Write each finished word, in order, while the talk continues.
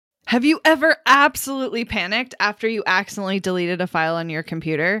Have you ever absolutely panicked after you accidentally deleted a file on your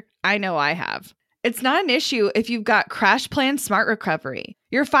computer? I know I have. It's not an issue if you've got CrashPlan Smart Recovery.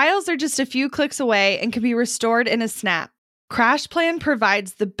 Your files are just a few clicks away and can be restored in a snap. CrashPlan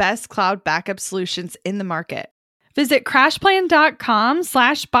provides the best cloud backup solutions in the market. Visit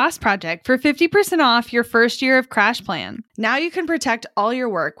crashplan.com/bossproject for 50% off your first year of CrashPlan. Now you can protect all your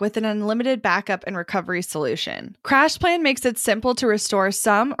work with an unlimited backup and recovery solution. CrashPlan makes it simple to restore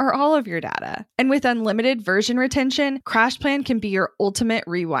some or all of your data. And with unlimited version retention, CrashPlan can be your ultimate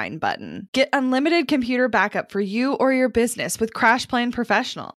rewind button. Get unlimited computer backup for you or your business with CrashPlan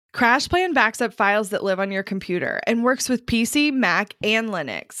Professional. CrashPlan backs up files that live on your computer and works with PC, Mac, and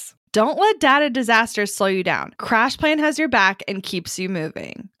Linux. Don't let data disasters slow you down. CrashPlan has your back and keeps you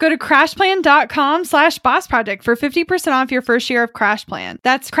moving. Go to crashplan.com/bossproject for 50% off your first year of CrashPlan.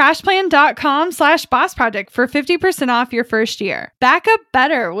 That's crashplan.com/bossproject for 50% off your first year. Back up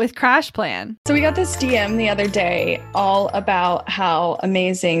better with CrashPlan. So we got this DM the other day all about how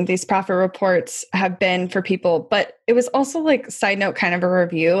amazing these profit reports have been for people, but it was also like side note kind of a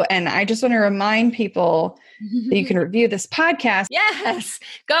review. And I just want to remind people that you can review this podcast. Yes.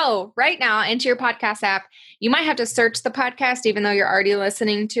 Go right now into your podcast app. You might have to search the podcast, even though you're already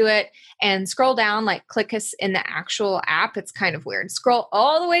listening to it, and scroll down, like click us in the actual app. It's kind of weird. Scroll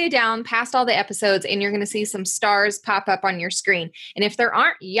all the way down past all the episodes and you're going to see some stars pop up on your screen. And if there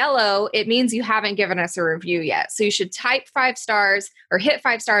aren't yellow, it means you haven't given us a review yet. So you should type 5 stars or hit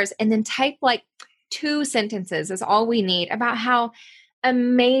 5 stars and then type like 2 sentences is all we need about how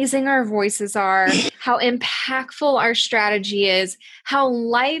amazing our voices are, how impactful our strategy is, how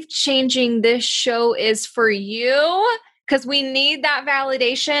life-changing this show is for you, because we need that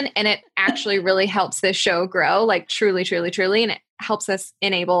validation and it actually really helps this show grow, like truly, truly, truly, and it helps us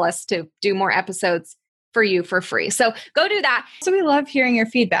enable us to do more episodes for you for free. So go do that. So we love hearing your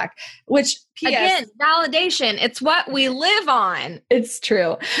feedback, which Again, validation. It's what we live on. It's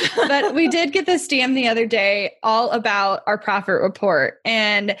true. But we did get this DM the other day all about our profit report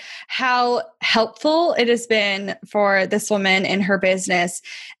and how helpful it has been for this woman in her business.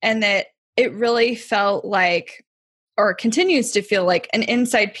 And that it really felt like, or continues to feel like, an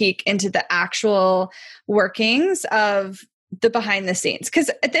inside peek into the actual workings of the behind the scenes. Because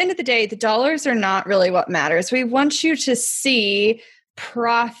at the end of the day, the dollars are not really what matters. We want you to see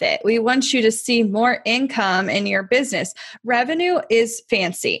profit. We want you to see more income in your business. Revenue is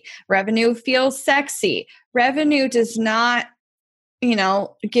fancy. Revenue feels sexy. Revenue does not,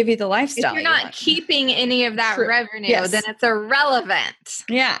 give you the lifestyle. If you're not keeping any of that revenue, then it's irrelevant.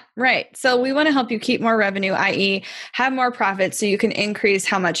 Yeah, right. So we want to help you keep more revenue, i.e. have more profit so you can increase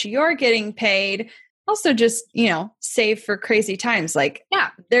how much you're getting paid. Also just, save for crazy times. Like,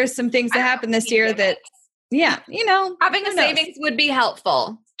 there's some things that happened this year that, having a savings would be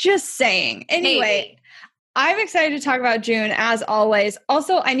helpful. Just saying. Anyway, I'm excited to talk about June as always.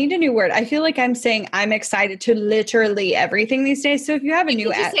 Also, I need a new word. I feel like I'm saying I'm excited to literally everything these days. So if you have a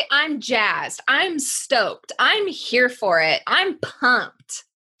new say I'm jazzed, I'm stoked, I'm here for it, I'm pumped.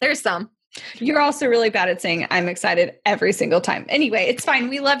 There's some. You're also really bad at saying I'm excited every single time. Anyway, it's fine.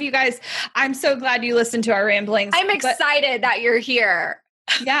 We love you guys. I'm so glad you listened to our ramblings. I'm excited that you're here.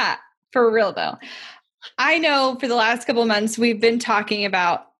 Yeah, for real though. I know for the last couple of months, we've been talking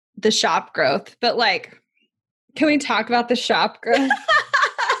about the shop growth, but can we talk about the shop growth?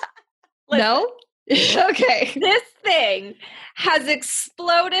 No? Okay. This thing has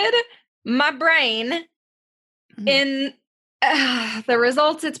exploded my brain in the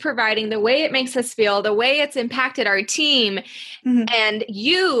results it's providing, the way it makes us feel, the way it's impacted our team and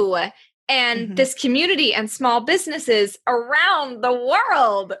you and this community and small businesses around the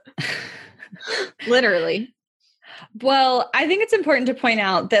world. Literally. Well, I think it's important to point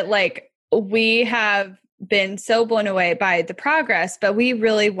out that we have been so blown away by the progress, but we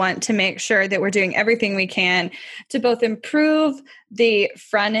really want to make sure that we're doing everything we can to both improve the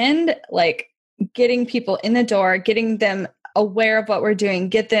front end, getting people in the door, getting them aware of what we're doing,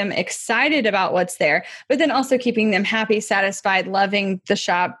 get them excited about what's there, but then also keeping them happy, satisfied, loving the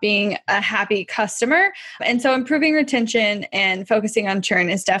shop, being a happy customer. And so improving retention and focusing on churn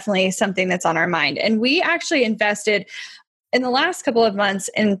is definitely something that's on our mind. And we actually invested in the last couple of months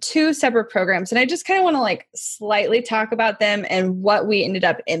in 2 separate programs. And I just kind of want to slightly talk about them and what we ended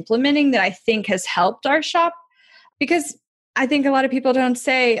up implementing that I think has helped our shop, because I think a lot of people don't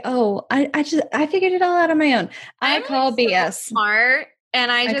say, "Oh, I figured it all out on my own." I call BS. Smart, and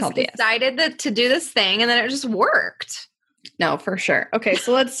I just decided to do this thing, and then it just worked. No, for sure. Okay,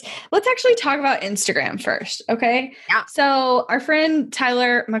 so let's actually talk about Instagram first. Okay. Yeah. So our friend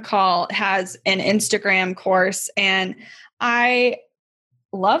Tyler McCall has an Instagram course, and I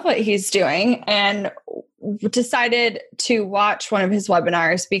love what he's doing and decided to watch one of his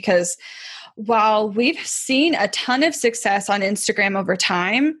webinars because while we've seen a ton of success on Instagram over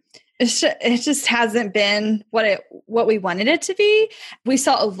time, it just hasn't been what we wanted it to be. We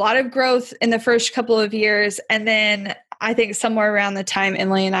saw a lot of growth in the first couple of years. And then I think somewhere around the time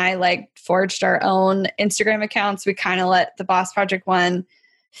Emily and I like forged our own Instagram accounts, we kind of let the Boss Project one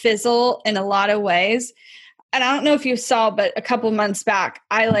fizzle in a lot of ways. And I don't know if you saw, but a couple months back,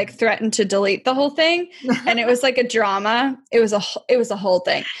 I like threatened to delete the whole thing. And it was like a drama. It was a whole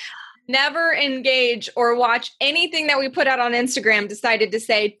thing. Never engage or watch anything that we put out on Instagram. Decided to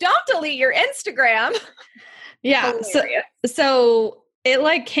say, don't delete your Instagram. Yeah. So it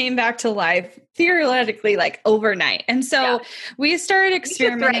like came back to life theoretically like overnight. And so we started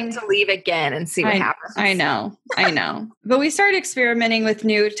experimenting to leave again and see what happens. I know. But we started experimenting with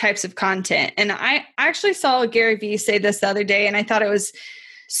new types of content. And I actually saw Gary Vee say this the other day, and I thought it was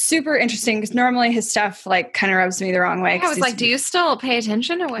super interesting because normally his stuff like kind of rubs me the wrong way. I was like, do you still pay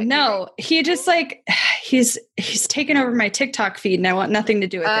attention to what? No, he just like, he's taken over my TikTok feed and I want nothing to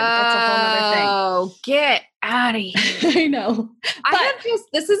do with it. That's a whole other thing. Oh, get out of here. I know.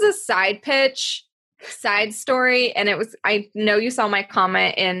 This is a side story. And I know you saw my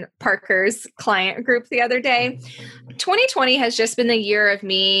comment in Parker's client group the other day. 2020 has just been the year of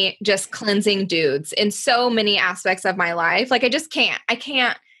me just cleansing dudes in so many aspects of my life. Like I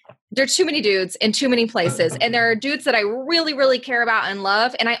can't, there are too many dudes in too many places. And there are dudes that I really, really care about and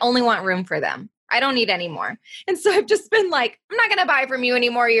love. And I only want room for them. I don't need any more. And so I've just been like, I'm not going to buy from you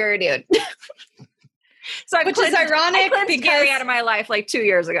anymore. You're a dude. So which is ironic because Gary out of my life like 2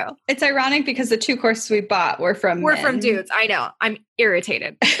 years ago. It's ironic because the 2 courses we bought were from dudes. I know. I'm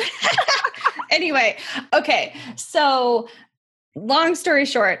irritated. Anyway, okay. So long story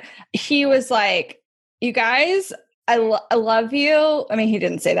short, he was like, you guys, I love you. I mean, he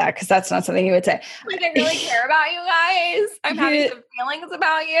didn't say that because that's not something he would say. Like, I really care about you guys. I'm having some feelings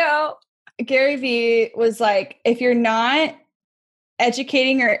about you. Gary Vee was like, if you're not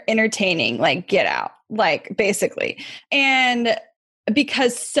educating or entertaining, like get out, like basically. And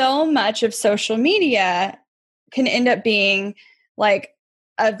because so much of social media can end up being like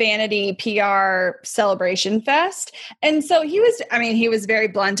a vanity PR celebration fest. And so he was very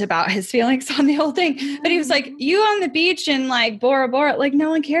blunt about his feelings on the whole thing, but he was like, you on the beach in like Bora Bora, like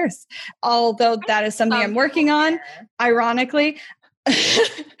no one cares. Although that is something I'm working on, ironically.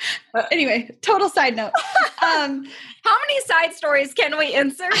 Anyway, total side note. How many side stories can we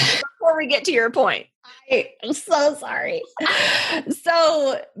insert before we get to your point? I'm so sorry.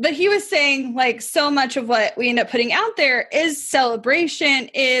 But he was saying like so much of what we end up putting out there is celebration,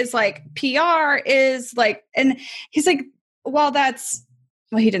 is like PR, is like, and he's like, well,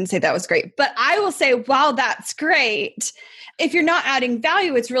 he didn't say that was great, but I will say, wow, that's great. If you're not adding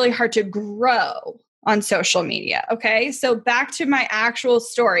value, it's really hard to grow on social media. Okay. So back to my actual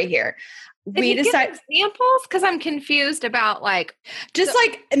story here. We decided examples because I'm confused about like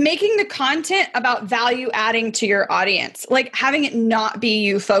making the content about value adding to your audience, like having it not be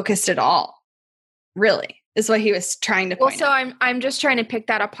you focused at all, really is what he was trying to point out. I'm just trying to pick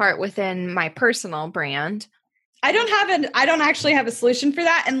that apart within my personal brand. I don't actually have a solution for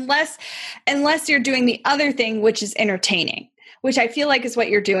that unless you're doing the other thing, which is entertaining, which I feel like is what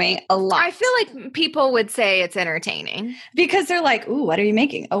you're doing a lot. I feel like people would say it's entertaining because they're like, "Ooh, what are you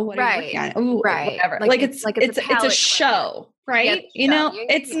making? Oh, what are you working on? Ooh, whatever." Like it's a show, right? Yeah,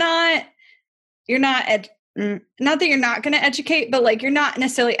 it's not. You're not not that you're not going to educate, but like you're not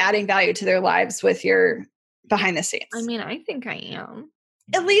necessarily adding value to their lives with your behind the scenes. I mean, I think I am.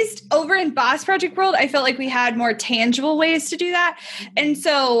 At least over in Boss Project world, I felt like we had more tangible ways to do that, and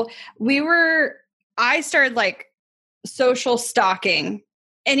so I started like social stalking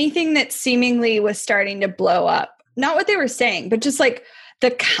anything that seemingly was starting to blow up. Not what they were saying, but just like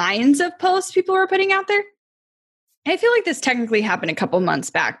the kinds of posts people were putting out there. I feel like this technically happened a couple months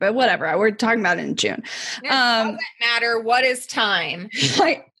back, but whatever. We're talking about it in June. It doesn't matter. What is time?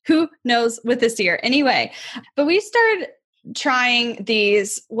 Like, who knows with this year? Anyway, but we started trying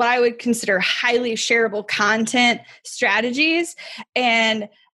these, what I would consider highly shareable content strategies, and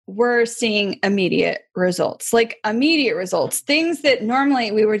we're seeing immediate results, things that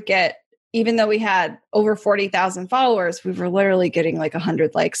normally we would get, even though we had over 40,000 followers, we were literally getting like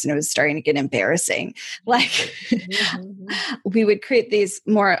 100 likes and it was starting to get embarrassing. Like we would create these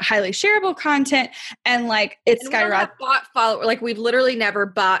more highly shareable content and like it's skyrocketed. Bot follower, like we've literally never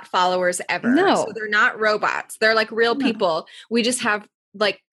bought followers ever. No. So they're not robots. They're like real people. We just have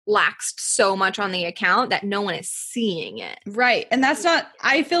like laxed so much on the account that no one is seeing it. Right. And that's not,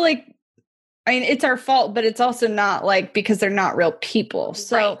 I feel like I mean, it's our fault, but it's also not like because they're not real people.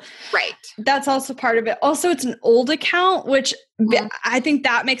 So right. That's also part of it. Also, it's an old account, which I think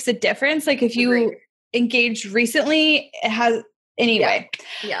that makes a difference. Like if you engaged recently, it has anyway.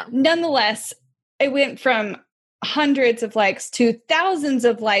 Yeah. Nonetheless, it went from hundreds of likes to thousands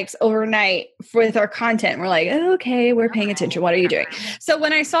of likes overnight with our content. We're like, okay, we're paying attention. What are you doing? So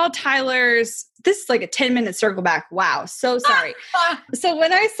when I saw Tyler's, this is like a 10-minute circle back. Wow. So sorry. So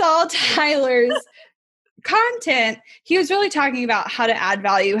when I saw Tyler's content, he was really talking about how to add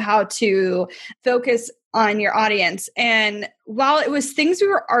value, how to focus on your audience. And while it was things we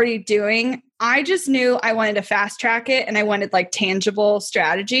were already doing, I just knew I wanted to fast track it and I wanted like tangible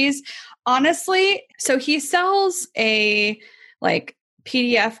strategies. Honestly, so he sells a like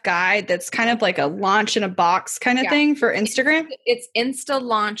PDF guide that's kind of like a launch in a box kind of thing for Instagram. It's Insta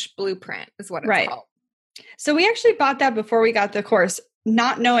Launch Blueprint is what it's called. So we actually bought that before we got the course,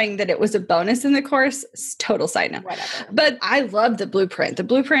 not knowing that it was a bonus in the course. Total side note. Whatever. But I love the blueprint. The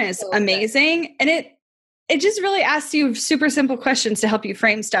blueprint is amazing. And it just really asks you super simple questions to help you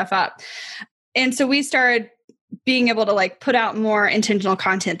frame stuff up. And so we started being able to like put out more intentional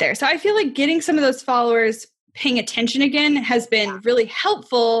content there. So I feel like getting some of those followers paying attention again has been really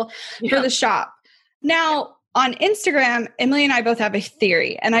helpful for the shop. Now on Instagram, Emily and I both have a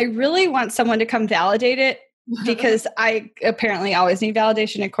theory, and I really want someone to come validate it because I apparently always need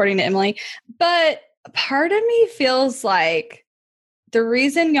validation according to Emily. But part of me feels like the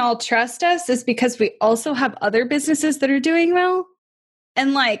reason y'all trust us is because we also have other businesses that are doing well.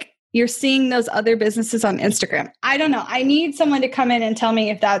 And like, you're seeing those other businesses on Instagram. I don't know. I need someone to come in and tell me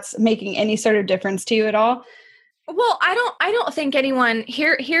if that's making any sort of difference to you at all. Well, I don't think anyone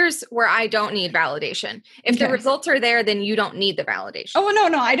here's where I don't need validation. If the results are there, then you don't need the validation. Oh,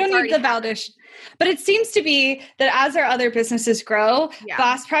 no, I don't need the validation. But it seems to be that as our other businesses grow,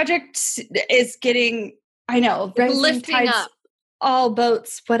 Boss Project is getting, I know, lifting tides, up all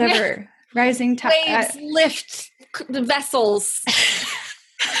boats, whatever, rising waves, lift vessels.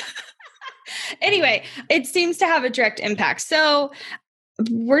 Anyway, it seems to have a direct impact. So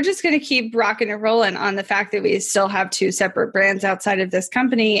we're just going to keep rocking and rolling on the fact that we still have two separate brands outside of this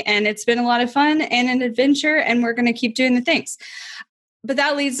company. And it's been a lot of fun and an adventure, and we're going to keep doing the things. But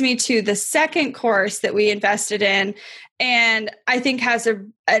that leads me to the second course that we invested in, and I think has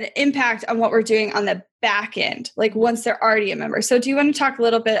an impact on what we're doing on the back end, like once they're already a member. So do you want to talk a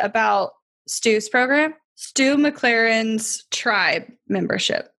little bit about Stu's program? Stu McLaren's Tribe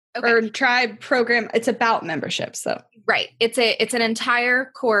membership. Okay. Or Tribe program. It's about memberships, though. Right. It's an entire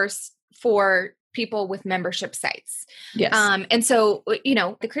course for people with membership sites. Yes. And so,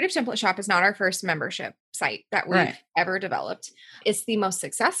 the Creative Template Shop is not our first membership site that we've ever developed. It's the most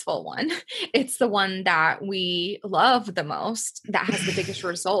successful one. It's the one that we love the most, that has the biggest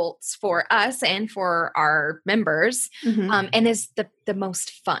results for us and for our members, and is the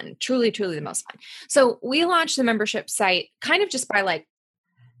most fun, truly, truly the most fun. So we launched the membership site kind of just by like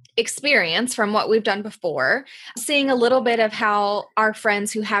experience from what we've done before, seeing a little bit of how our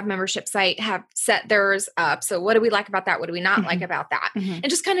friends who have membership site have set theirs up. So what do we like about that? What do we not like about that? And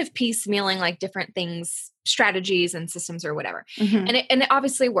just kind of piecemealing like different things, strategies and systems or whatever. And it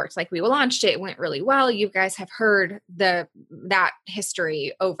obviously worked. Like we launched it went really well. You guys have heard that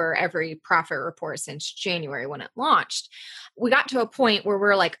history over every profit report since January when it launched. We got to a point where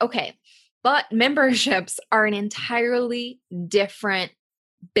we're like, okay, but memberships are an entirely different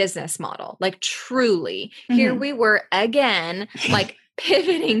business model. Like truly, here we were again, like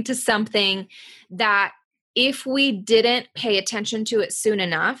pivoting to something that if we didn't pay attention to it soon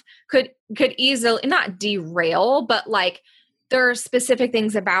enough, could easily not derail, but like there are specific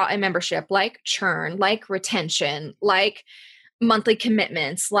things about a membership, like churn, like retention, like monthly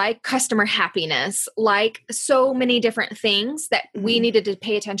commitments, like customer happiness, like so many different things that we needed to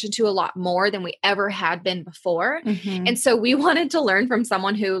pay attention to a lot more than we ever had been before. And so we wanted to learn from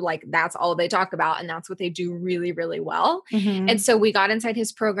someone who like, that's all they talk about. And that's what they do really, really well. And so we got inside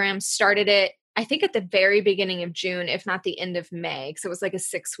his program, started it, I think at the very beginning of June, if not the end of May. Cause it was like a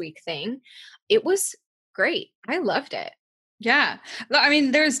 6-week thing. It was great. I loved it. Yeah. I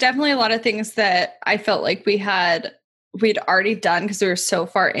mean, there's definitely a lot of things that I felt like we'd already done because we were so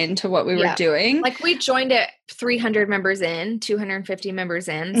far into what we were doing. Like we joined it 300 members in, 250 members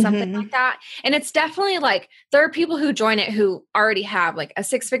in, something like that. And it's definitely like, there are people who join it who already have like a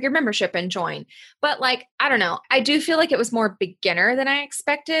 6-figure membership and join. But like, I don't know. I do feel like it was more beginner than I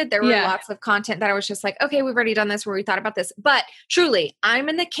expected. There were lots of content that I was just like, okay, we've already done this where we thought about this. But truly, I'm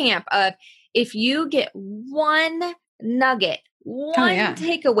in the camp of if you get one nugget one yeah.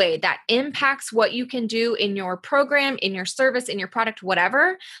 takeaway that impacts what you can do in your program, in your service, in your product,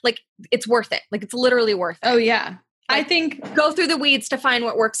 whatever, like it's worth it. Like it's literally worth it. Oh yeah. Like, I think go through the weeds to find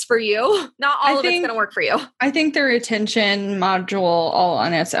what works for you. Not all of it's going to work for you. I think the retention module all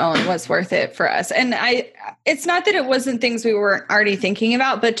on its own was worth it for us. And it's not that it wasn't things we weren't already thinking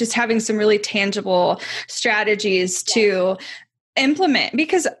about, but just having some really tangible strategies to implement,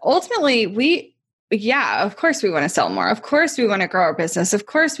 because ultimately of course we want to sell more. Of course we want to grow our business. Of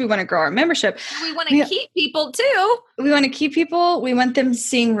course we want to grow our membership. We want to keep people too. We want to keep people. We want them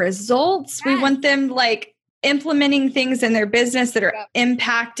seeing results. Yes. We want them like implementing things in their business that are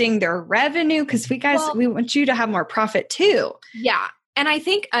impacting their revenue. Because we want you to have more profit too. Yeah. And I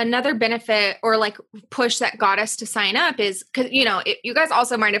think another benefit or like push that got us to sign up is because, you guys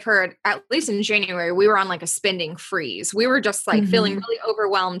also might have heard, at least in January, we were on like a spending freeze. We were just like feeling really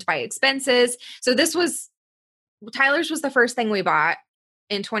overwhelmed by expenses. So Tyler's was the first thing we bought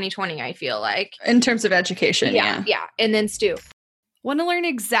in 2020, I feel like. In terms of education. Yeah. And then Stu. Want to learn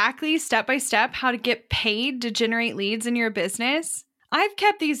exactly step by step how to get paid to generate leads in your business? I've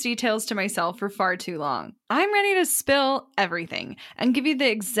kept these details to myself for far too long. I'm ready to spill everything and give you the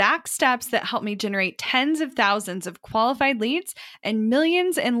exact steps that help me generate tens of thousands of qualified leads and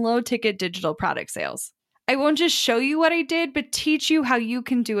millions in low-ticket digital product sales. I won't just show you what I did, but teach you how you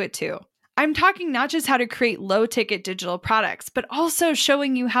can do it too. I'm talking not just how to create low-ticket digital products, but also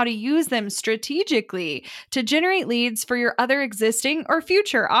showing you how to use them strategically to generate leads for your other existing or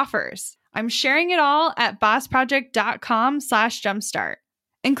future offers. I'm sharing it all at bossproject.com/jumpstart,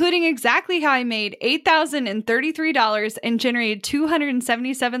 including exactly how I made $8,033 and generated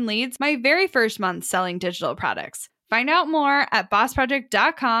 277 leads my very first month selling digital products. Find out more at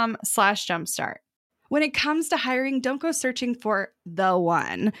bossproject.com/jumpstart. When it comes to hiring, don't go searching for the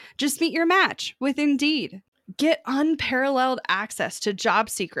one. Just meet your match with Indeed. Get unparalleled access to job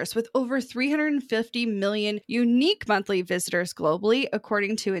seekers with over 350 million unique monthly visitors globally,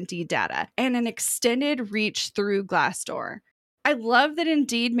 according to Indeed data, and an extended reach through Glassdoor. I love that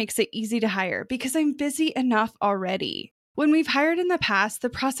Indeed makes it easy to hire because I'm busy enough already. When we've hired in the past, the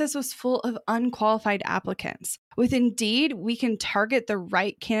process was full of unqualified applicants. With Indeed, we can target the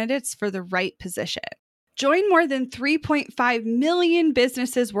right candidates for the right position. Join more than 3.5 million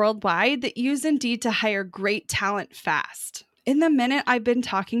businesses worldwide that use Indeed to hire great talent fast. In the minute I've been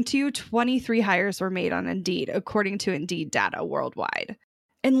talking to you, 23 hires were made on Indeed, according to Indeed data worldwide.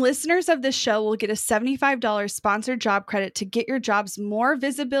 And listeners of this show will get a $75 sponsored job credit to get your jobs more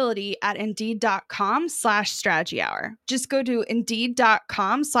visibility at Indeed.com/Strategy Hour. Just go to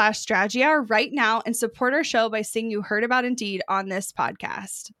Indeed.com/Strategy Hour right now and support our show by saying you heard about Indeed on this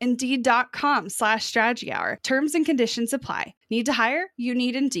podcast. Indeed.com/Strategy Hour. Terms and conditions apply. Need to hire? You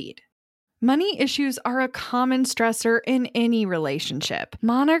need Indeed. Money issues are a common stressor in any relationship.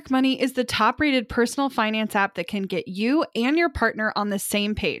 Monarch Money is the top-rated personal finance app that can get you and your partner on the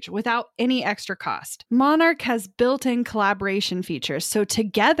same page without any extra cost. Monarch has built-in collaboration features, so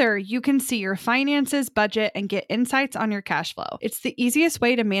together you can see your finances, budget, and get insights on your cash flow. It's the easiest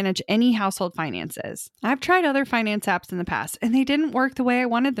way to manage any household finances. I've tried other finance apps in the past, and they didn't work the way I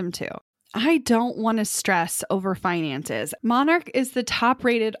wanted them to. I don't want to stress over finances. Monarch is the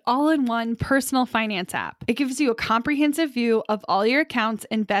top-rated all-in-one personal finance app. It gives you a comprehensive view of all your accounts,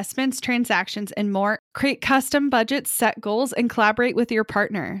 investments, transactions, and more. Create custom budgets, set goals, and collaborate with your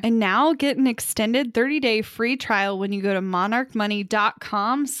partner. And now get an extended 30-day free trial when you go to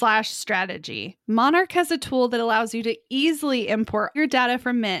monarchmoney.com/strategy. Monarch has a tool that allows you to easily import your data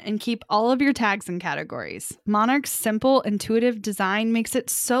from Mint and keep all of your tags and categories. Monarch's simple, intuitive design makes it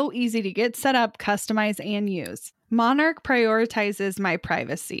so easy to get set up, customize, and use. Monarch prioritizes my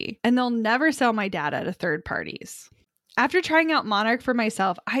privacy, and they'll never sell my data to third parties. After trying out Monarch for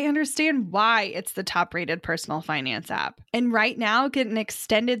myself, I understand why it's the top-rated personal finance app. And right now, get an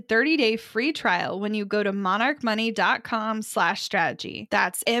extended 30-day free trial when you go to monarchmoney.com/strategy.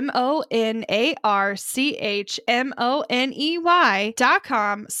 That's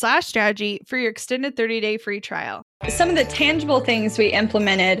monarchmoney.com/strategy for your extended 30-day free trial. Some of the tangible things we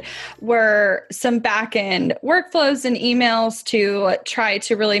implemented were some back-end workflows and emails to try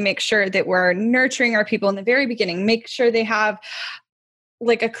to really make sure that we're nurturing our people in the very beginning, make sure they have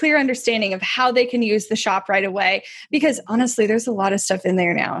like a clear understanding of how they can use the shop right away. Because honestly, there's a lot of stuff in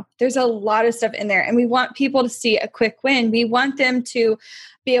there now. There's a lot of stuff in there, and we want people to see a quick win. We want them to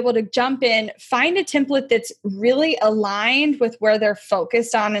be able to jump in, find a template that's really aligned with where they're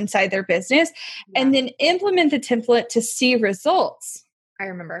focused on inside their business, and then implement the template to see results. I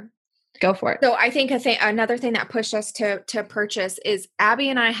remember. Go for it. So I think another thing that pushed us to purchase is Abby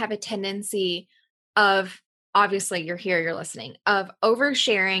and I have a tendency of obviously you're here, you're listening, of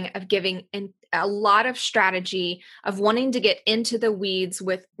oversharing, of giving a lot of strategy, of wanting to get into the weeds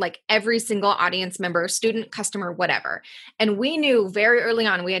with like every single audience member, student, customer, whatever. And we knew very early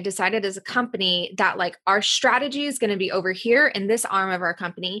on, we had decided as a company that like our strategy is going to be over here in this arm of our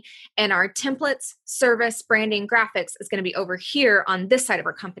company, and our templates, service, branding, graphics is going to be over here on this side of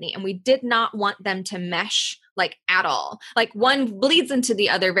our company. And we did not want them to mesh like at all. Like one bleeds into the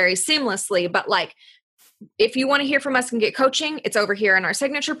other very seamlessly, but like, if you want to hear from us and get coaching, it's over here in our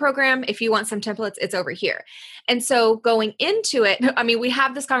signature program. If you want some templates, it's over here. And so going into it, I mean, we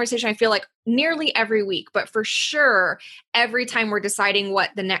have this conversation, I feel like nearly every week, but for sure, every time we're deciding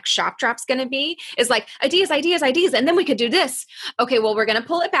what the next shop drop's going to be is like ideas. And then we could do this. Okay, well, we're going to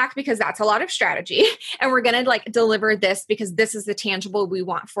pull it back because that's a lot of strategy. And we're going to like deliver this because this is the tangible we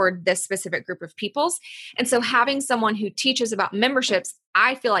want for this specific group of peoples. And so having someone who teaches about memberships,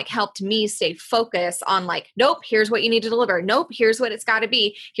 I feel like helped me stay focused on like, nope, here's what you need to deliver. Nope, here's what it's got to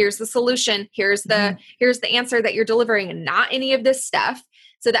be. Here's the solution. Here's the answer that you're delivering, and not any of this stuff.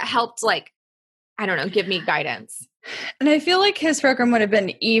 So that helped, like, I don't know, give me guidance. And I feel like his program would have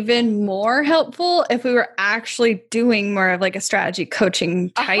been even more helpful if we were actually doing more of like a strategy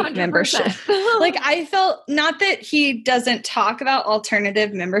coaching type 100%. membership. Like I felt, not that he doesn't talk about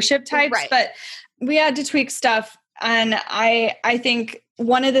alternative membership types, Right. but we had to tweak stuff. And I think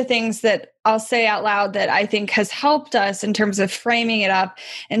one of the things that I'll say out loud that I think has helped us in terms of framing it up,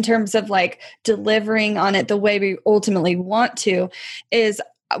 in terms of like delivering on it the way we ultimately want to, is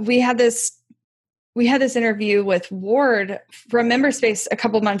we had this interview with Ward from Memberspace a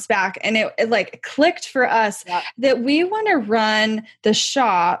couple months back, and it like clicked for us that we want to run the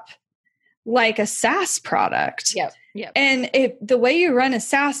shop like a SaaS product. Yep. And the way you run a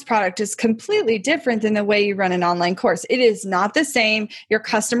SaaS product is completely different than the way you run an online course. It is not the same. Your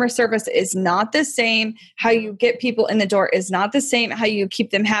customer service is not the same. How you get people in the door is not the same. How you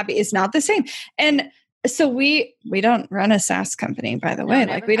keep them happy is not the same. And so we don't run a SaaS company, by the way.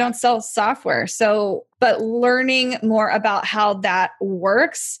 Like we don't sell software. So, but learning more about how that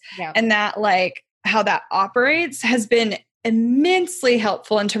works and that like how that operates has been immensely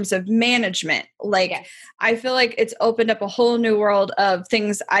helpful in terms of management. Like I feel like it's opened up a whole new world of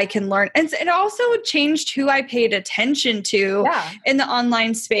things I can learn. And it also changed who I paid attention to in the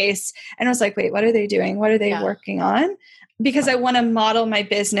online space. And I was like, wait, what are they doing? What are they working on? Because I want to model my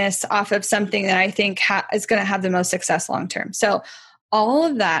business off of something that I think is going to have the most success long-term. So all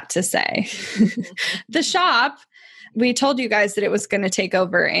of that to say, the shop, we told you guys that it was going to take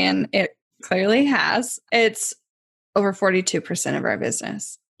over, and it clearly has. It's over 42% of our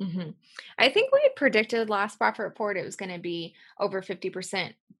business. Mm-hmm. I think we had predicted last profit report it was going to be over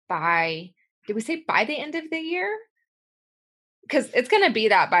 50% by, did we say by the end of the year? Because it's going to be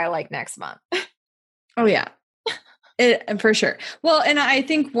that by like next month. Oh yeah, for sure. Well, and I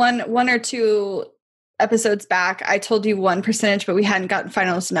think one or two episodes back, I told you 1%, but we hadn't gotten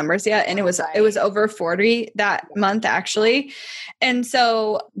finalist numbers yet. And it was over 40 that month actually. And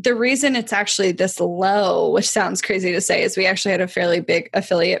so the reason it's actually this low, which sounds crazy to say, is we actually had a fairly big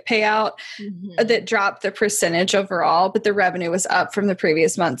affiliate payout that dropped the percentage overall, but the revenue was up from the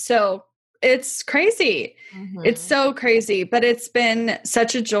previous month. So it's crazy. It's so crazy, but it's been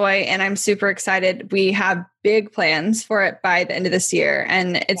such a joy, and I'm super excited. We have big plans for it by the end of this year,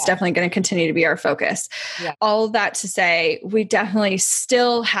 and it's definitely going to continue to be our focus. All of that to say, we definitely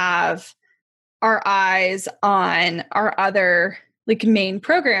still have our eyes on our other like main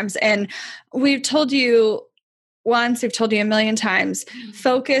programs. And we've told you once, we've told you a million times,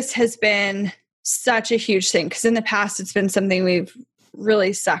 focus has been such a huge thing, because in the past it's been something we've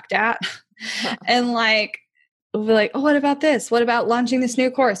really sucked at. And like, we're like, oh, what about this? What about launching this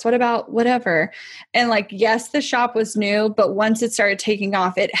new course? What about whatever? And like, yes, the shop was new, but once it started taking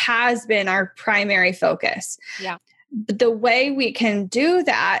off, it has been our primary focus. But the way we can do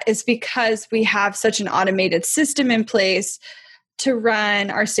that is because we have such an automated system in place to run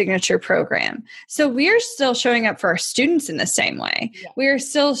our signature program. So we are still showing up for our students in the same way. We are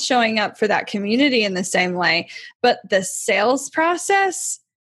still showing up for that community in the same way, but the sales process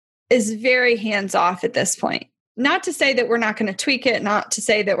is very hands-off at this point. Not to say that we're not going to tweak it, not to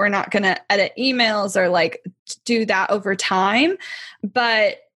say that we're not going to edit emails or like do that over time,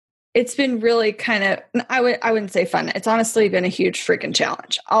 but it's been really kind of, I wouldn't say fun. It's honestly been a huge freaking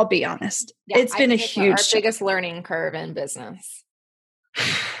challenge. I'll be honest. It's been a huge, our biggest learning curve in business.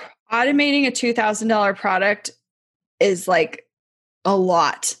 Automating a $2,000 product is like a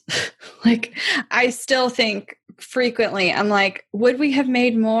lot. Like I still think frequently, I'm like, would we have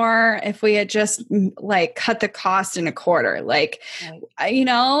made more if we had just like cut the cost in a quarter? Like, you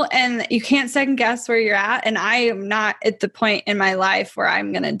know, and you can't second guess where you're at. And I am not at the point in my life where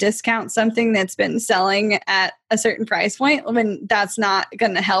I'm going to discount something that's been selling at a certain price point when that's not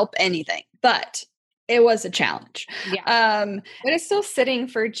going to help anything. But it was a challenge. Yeah. But it's still sitting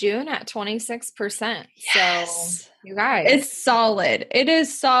for June at 26%. Yes. So you guys. It's solid. It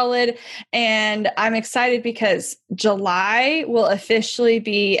is solid. And I'm excited because July will officially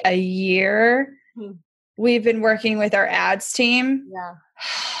be a year. We've been working with our ads team. Yeah.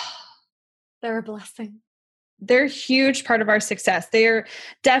 They're a blessing. They're a huge part of our success. They're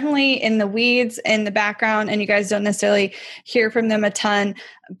definitely in the weeds, in the background, and you guys don't necessarily hear from them a ton.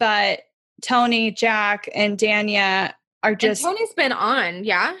 But Tony, Jack, and Dania are just... And Tony's been on.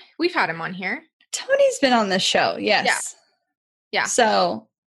 Yeah. We've had him on here. Tony's been on the show. Yes. Yeah. So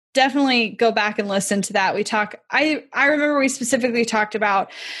definitely go back and listen to that. We talk, I remember we specifically talked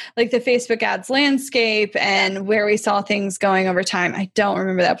about like the Facebook ads landscape and where we saw things going over time. I don't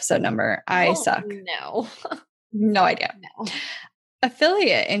remember the episode number. I suck. No. No idea. No.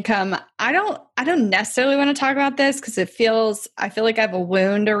 Affiliate income. I don't necessarily want to talk about this because I feel like I have a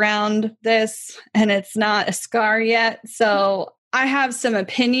wound around this and it's not a scar yet. So I have some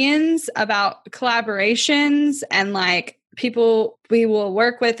opinions about collaborations and like people we will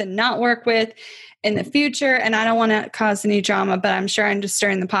work with and not work with in the future. And I don't want to cause any drama, but I'm sure I'm just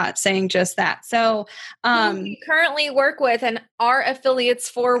stirring the pot saying just that. So we currently work with and our affiliates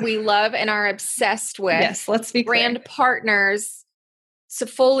for we love and are obsessed with. Yes, let's be brand clear. Partners to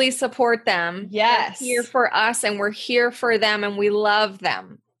fully support them. Yes. They're here for us and we're here for them and we love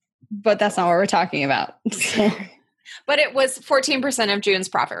them. But that's not what we're talking about. So. But it was 14% of June's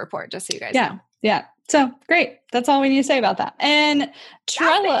profit report, just so you guys know. Yeah. So great. That's all we need to say about that. And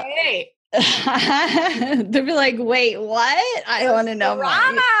Trello. They'll be like, wait, what? I want to know more.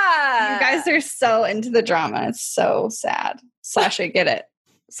 You guys are so into the drama. It's so sad. / I get it.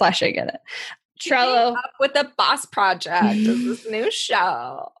 Trello. Up with the Boss Project is this new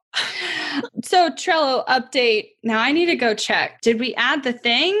show. So Trello update. Now I need to go check. Did we add the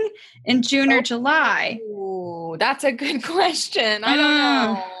thing in June or July? Ooh, that's a good question. I don't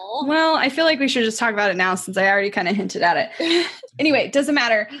know. Well, I feel like we should just talk about it now since I already kind of hinted at it. Anyway, it doesn't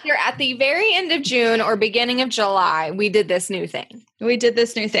matter. Either at the very end of June or beginning of July, we did this new thing.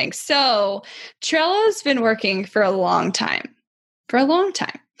 So Trello's been working for a long time.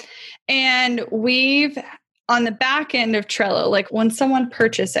 And we've, on the back end of Trello, like when someone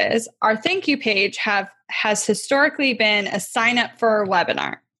purchases, our thank you page has historically been a sign up for a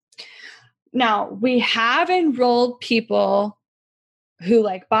webinar. Now, we have enrolled people who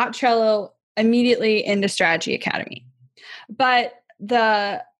like bought Trello immediately into Strategy Academy. But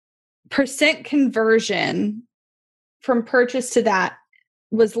the percent conversion from purchase to that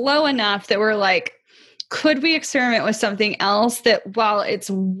was low enough that we're like, could we experiment with something else that while it's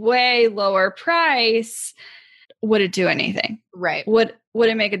way lower price, would it do anything? Right. Would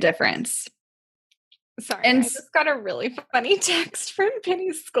it make a difference? Sorry, I just got a really funny text from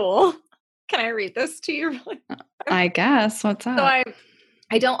Penny's school. Can I read this to you really quick? I guess. What's up? So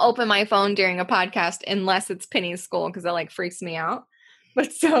I don't open my phone during a podcast unless it's Penny's school because it like freaks me out.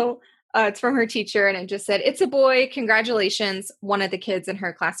 But so it's from her teacher and it just said, "It's a boy. Congratulations. One of the kids in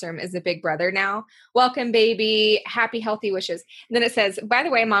her classroom is a big brother now. Welcome, baby. Happy, healthy wishes." And then it says, "By the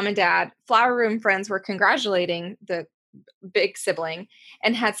way, mom and dad, Flower Room friends were congratulating the big sibling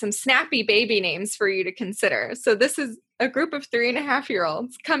and had some snappy baby names for you to consider." So this is a group of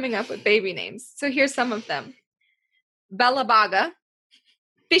 3.5-year-olds coming up with baby names. So here's some of them. Bella Baga,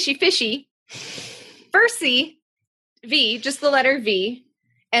 Fishy Fishy, Versy, V, just the letter V,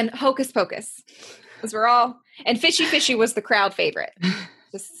 and Hocus Pocus. Those were all, and Fishy Fishy was the crowd favorite,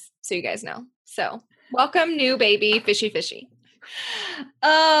 just so you guys know. So welcome, new baby, Fishy Fishy.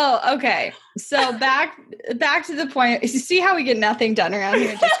 Oh, okay. So back to the point. You see how we get nothing done around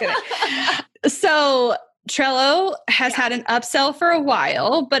here? Just kidding. So Trello has had an upsell for a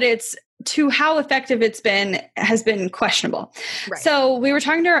while, but it's to how effective it's been has been questionable. Right. So we were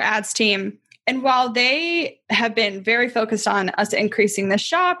talking to our ads team, and while they have been very focused on us increasing the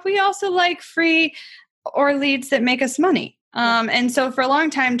shop, we also like free or leads that make us money. And so for a long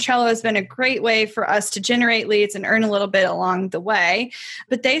time, Trello has been a great way for us to generate leads and earn a little bit along the way.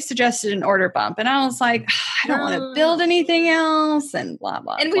 But they suggested an order bump. And I was like, I don't want to build anything else and blah,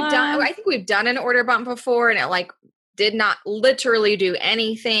 blah, and blah. I think we've done an order bump before and it like did not literally do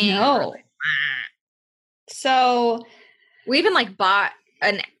anything. No. So we even like bought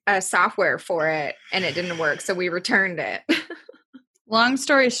a software for it and it didn't work. So we returned it. Long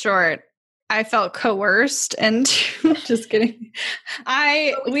story short, I felt coerced and just kidding.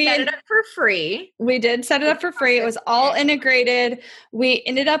 We set it up for free. We did set it up for free. It was all integrated. We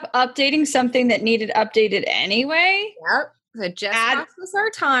ended up updating something that needed updated anyway. Yep. So it just cost us our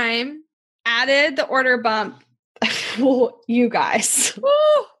time. Added the order bump. You guys. Woo!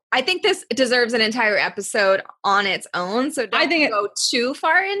 I think this deserves an entire episode on its own. So don't go too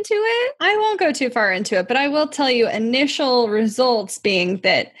far into it. I won't go too far into it, but I will tell you initial results being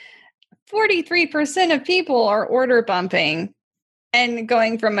that 43% of people are order bumping and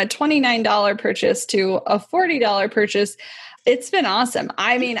going from a $29 purchase to a $40 purchase. It's been awesome.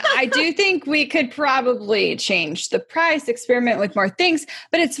 I mean, I do think we could probably change the price, experiment with more things,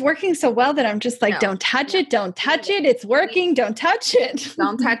 but it's working so well that I'm just like, don't touch it. Don't touch it. It's working. Don't touch it.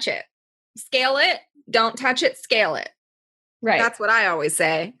 Don't touch it. Scale it. Don't touch it. Scale it. Right. That's what I always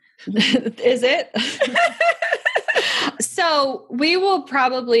say. Is it? So we will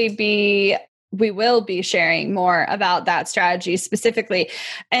be sharing more about that strategy specifically.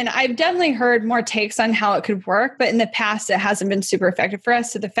 And I've definitely heard more takes on how it could work, but in the past, it hasn't been super effective for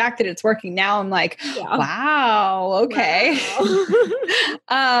us. So the fact that it's working now, I'm like, wow, okay.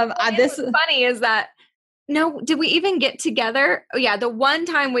 Wow. What's funny is that, did we even get together? Oh yeah. The one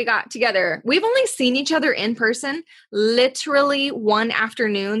time we got together, we've only seen each other in person, literally one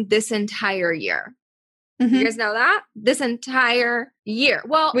afternoon this entire year. Mm-hmm. You guys know that? This entire year.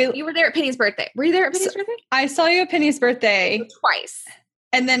 Well, you were there at Penny's birthday. Were you there at Penny's birthday? I saw you at Penny's birthday. Twice.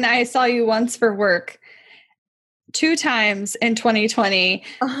 And then I saw you once for work 2 times in 2020.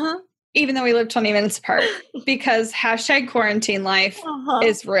 Even though we live 20 minutes apart, because #quarantine life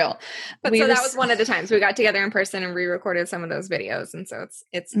is real. But so that was one of the times we got together in person and re-recorded some of those videos. And so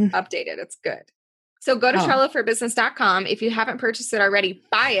it's updated. It's good. So go to TrelloForBusiness.com. If you haven't purchased it already,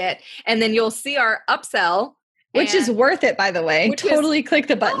 buy it. And then you'll see our upsell. Which is worth it, by the way. Totally click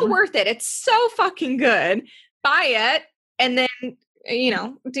the button. So worth it. It's so fucking good. Buy it. And then,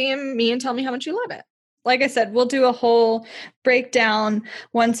 DM me and tell me how much you love it. Like I said, we'll do a whole breakdown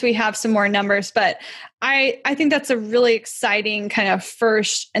once we have some more numbers. But I think that's a really exciting kind of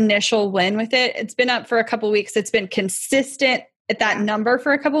first initial win with it. It's been up for a couple of weeks. It's been consistent at that number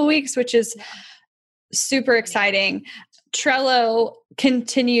for a couple of weeks, which is super exciting. Trello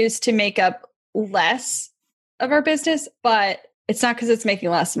continues to make up less of our business, but it's not because it's making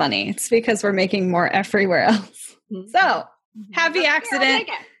less money. It's because we're making more everywhere else. So happy accident.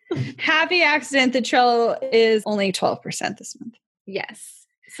 Happy accident that Trello is only 12% this month. Yes.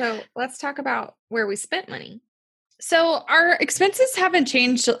 So let's talk about where we spent money. So our expenses haven't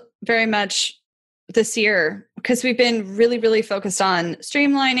changed very much this year because we've been really, really focused on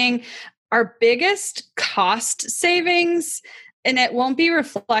streamlining. Our biggest cost savings, and it won't be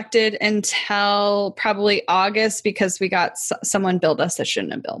reflected until probably August because we got someone billed us that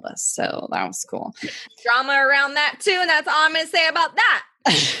shouldn't have billed us. So that was cool. Drama around that too. And that's all I'm going to say about that.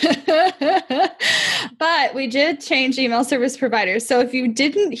 But we did change email service providers. So if you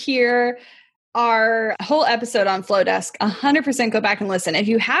didn't hear our whole episode on Flowdesk, 100% go back and listen. If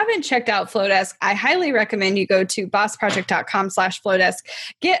you haven't checked out Flowdesk, I highly recommend you go to bossproject.com/Flowdesk,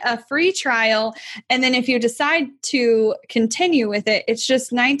 get a free trial. And then if you decide to continue with it, it's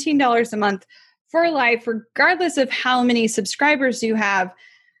just $19 a month for life, regardless of how many subscribers you have.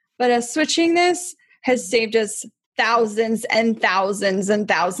 But us switching this has saved us thousands and thousands and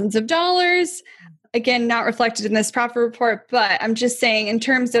thousands of dollars. Again, not reflected in this profit report, but I'm just saying in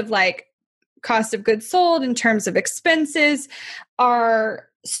terms of like cost of goods sold, in terms of expenses, our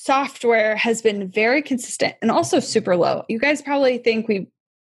software has been very consistent and also super low. You guys probably think we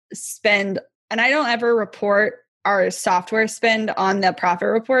spend, and I don't ever report our software spend on the profit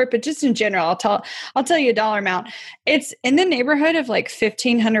report, but just in general, I'll tell you a dollar amount. It's in the neighborhood of like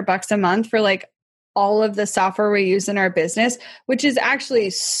 $1,500 a month for like all of the software we use in our business, which is actually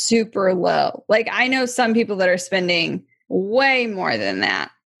super low. Like I know some people that are spending way more than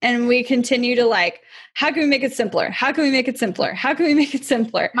that. And we continue to like, how can we make it simpler? How can we make it simpler? How can we make it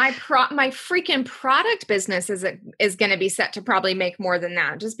simpler? My freaking product business is going to be set to probably make more than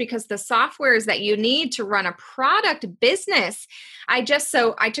that, just because the softwares that you need to run a product business. I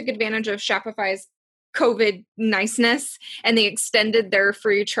took advantage of Shopify's COVID niceness, and they extended their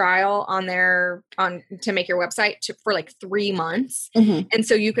free trial to make your website for like 3 months. Mm-hmm. And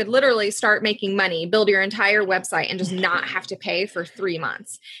so you could literally start making money, build your entire website, and just not have to pay for 3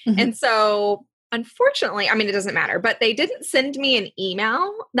 months. Mm-hmm. And so unfortunately, I mean, it doesn't matter, but they didn't send me an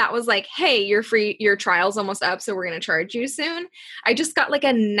email that was like, hey, your trial's almost up, so we're going to charge you soon. I just got like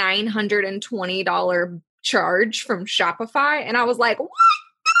a $920 charge from Shopify. And I was like, what?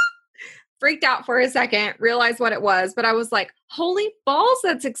 freaked out for a second, realized what it was, but I was like, holy balls,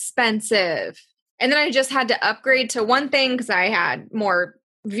 that's expensive. And then I just had to upgrade to one thing because I had more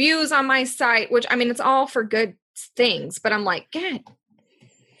views on my site, which I mean, it's all for good things, but I'm like, God,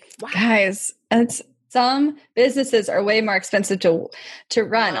 wow. Guys, some businesses are way more expensive to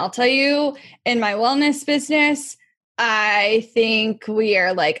run. I'll tell you, in my wellness business, I think we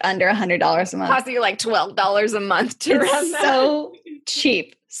are like under $100 a month. Costs you like $12 a month to run that. So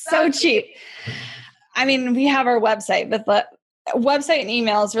cheap. So cheap. I mean, we have our website, but the website and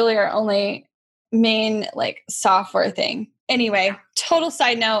email is really our only main like software thing. Anyway, total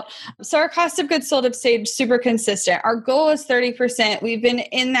side note. So our cost of goods sold have stayed super consistent. Our goal is 30%. We've been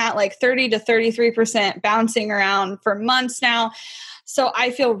in that like 30 to 33% bouncing around for months now. So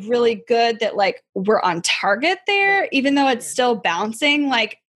I feel really good that like we're on target there, even though it's still bouncing.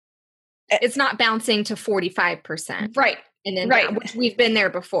 Like it's not bouncing to 45%. Right. And then which we've been there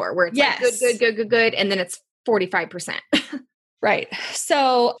before where it's like good. And then it's 45%. Right.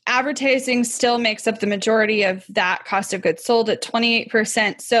 So advertising still makes up the majority of that cost of goods sold at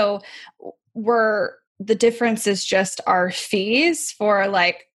 28%. So the difference is just our fees for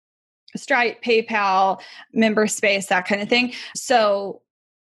like Stripe, PayPal, member space, that kind of thing. So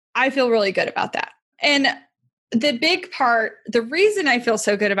I feel really good about that. And the big part, the reason I feel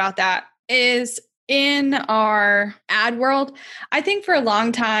so good about that is in our ad world, I think for a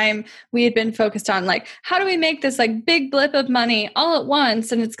long time, we had been focused on like, how do we make this like big blip of money all at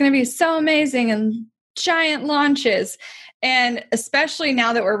once? And it's going to be so amazing and giant launches. And especially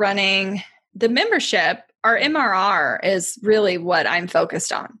now that we're running the membership, our MRR is really what I'm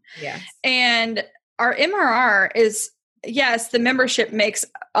focused on. Yes. And our MRR is, yes, the membership makes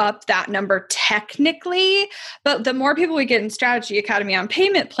up that number technically, but the more people we get in Strategy Academy on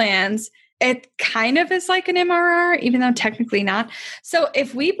payment plans, it kind of is like an MRR, even though technically not. So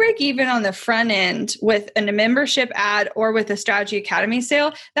if we break even on the front end with a membership ad or with a Strategy Academy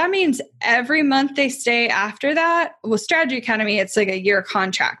sale, that means every month they stay after that. With Strategy Academy, it's like a year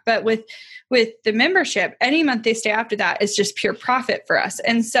contract. But with the membership, any month they stay after that is just pure profit for us.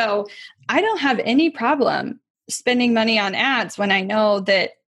 And so I don't have any problem spending money on ads when I know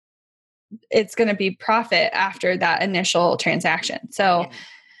that it's going to be profit after that initial transaction. So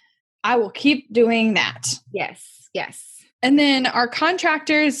I will keep doing that. Yes. Yes. And then our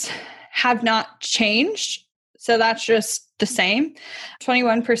contractors have not changed. So that's just the same,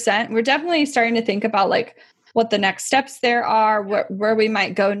 21%. We're definitely starting to think about like what the next steps there are, where we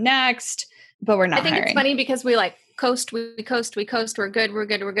might go next, but we're not hiring. It's funny because we like coast, we coast, we're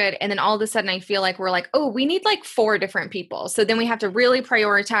good. And then all of a sudden I feel like we're like, oh, we need like 4 different people. So then we have to really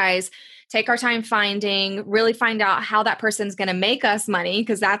prioritize, take our time finding, really find out how that person's going to make us money,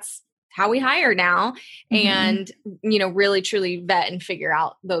 because that's how we hire now, and, really truly vet and figure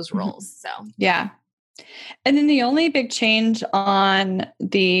out those roles. So, yeah. And then the only big change on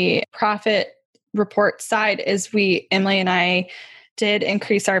the profit report side is Emily and I did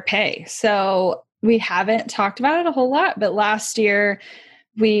increase our pay. So we haven't talked about it a whole lot, but last year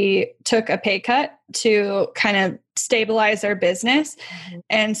we took a pay cut to kind of stabilize our business.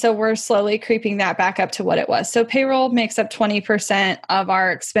 And so we're slowly creeping that back up to what it was. So payroll makes up 20% of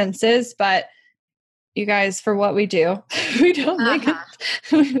our expenses, but you guys, for what we do, we don't make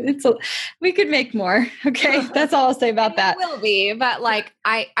it. We could make more. Okay. That's all I'll say about that. It will be, but like,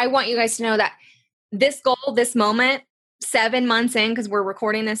 I want you guys to know that this goal, this moment, 7 months in, because we're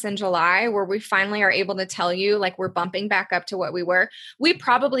recording this in July, where we finally are able to tell you, like, we're bumping back up to what we were. We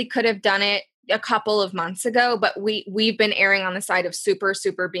probably could have done it a couple of months ago, but we've been erring on the side of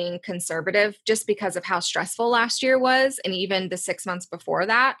super being conservative just because of how stressful last year was, and even the 6 months before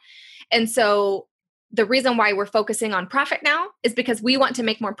that. And so the reason why we're focusing on profit now is because we want to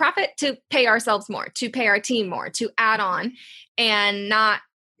make more profit to pay ourselves more, to pay our team more, to add on, and not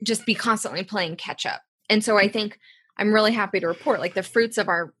just be constantly playing catch up. And so I think I'm really happy to report like the fruits of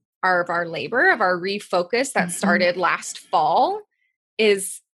our labor, of our refocus that started last fall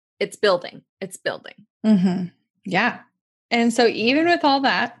it's building. It's building. Mm-hmm. Yeah. And so even with all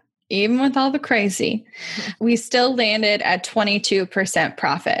that, even with all the crazy, we still landed at 22%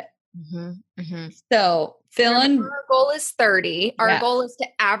 profit. So our goal is 30. Our goal is to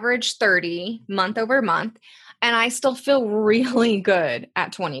average 30 month over month. And I still feel really good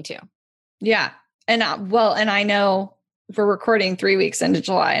at 22. Yeah. And I know we're recording 3 weeks into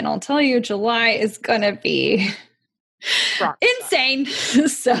July, and I'll tell you, July is going to be insane.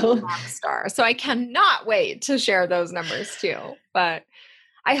 So rockstar. So I cannot wait to share those numbers too. But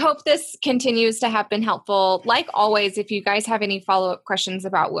I hope this continues to have been helpful. Like always, if you guys have any follow-up questions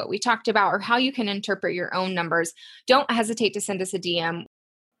about what we talked about or how you can interpret your own numbers, don't hesitate to send us a DM.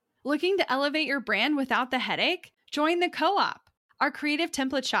 Looking to elevate your brand without the headache? Join the Co-op, our creative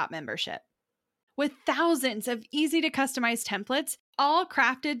template shop membership. With thousands of easy to customize templates, all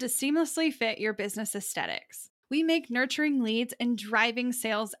crafted to seamlessly fit your business aesthetics, we make nurturing leads and driving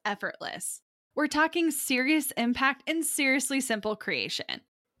sales effortless. We're talking serious impact and seriously simple creation.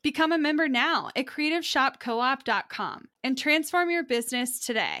 Become a member now at creativeshopcoop.com and transform your business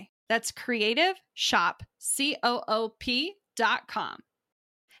today. That's creativeshopcoop.com.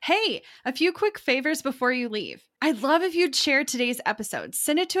 Hey, a few quick favors before you leave. I'd love if you'd share today's episode,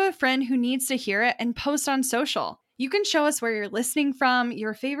 send it to a friend who needs to hear it, and post on social. You can show us where you're listening from,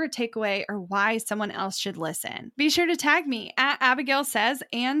 your favorite takeaway, or why someone else should listen. Be sure to tag me at Abigail Says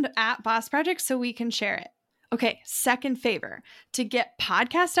and at Boss Project so we can share it. Okay, second favor. To get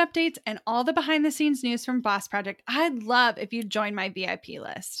podcast updates and all the behind the scenes news from Boss Project, I'd love if you'd join my VIP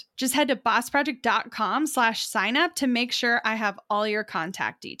list. Just head to bossproject.com/sign up to make sure I have all your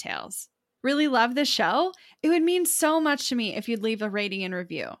contact details. Really love the show? It would mean so much to me if you'd leave a rating and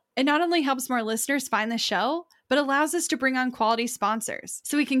review. It not only helps more listeners find the show, but allows us to bring on quality sponsors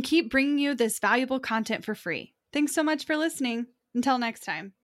so we can keep bringing you this valuable content for free. Thanks so much for listening. Until next time.